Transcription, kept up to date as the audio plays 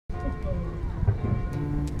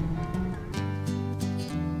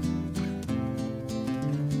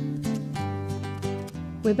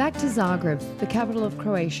We're back to Zagreb, the capital of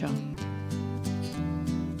Croatia.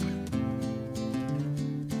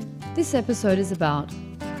 This episode is about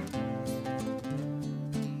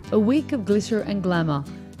a week of glitter and glamour,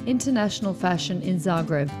 international fashion in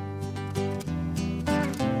Zagreb.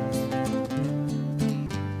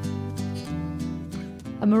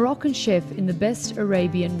 A Moroccan chef in the best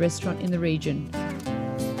Arabian restaurant in the region.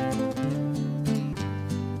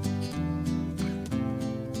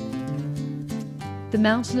 The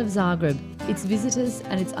mountain of Zagreb, its visitors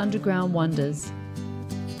and its underground wonders.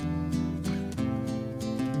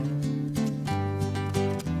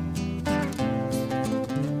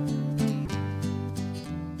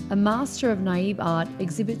 A master of naive art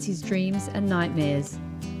exhibits his dreams and nightmares.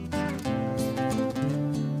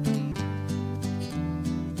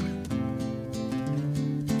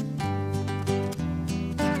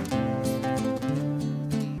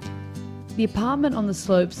 The apartment on the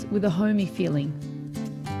slopes with a homey feeling.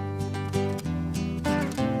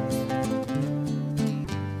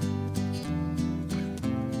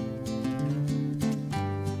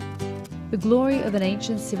 The glory of an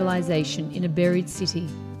ancient civilization in a buried city.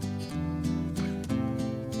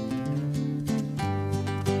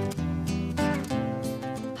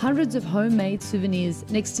 Hundreds of homemade souvenirs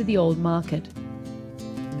next to the old market.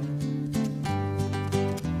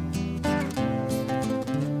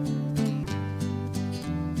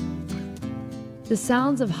 The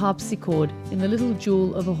sounds of harpsichord in the little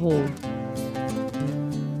jewel of a hall.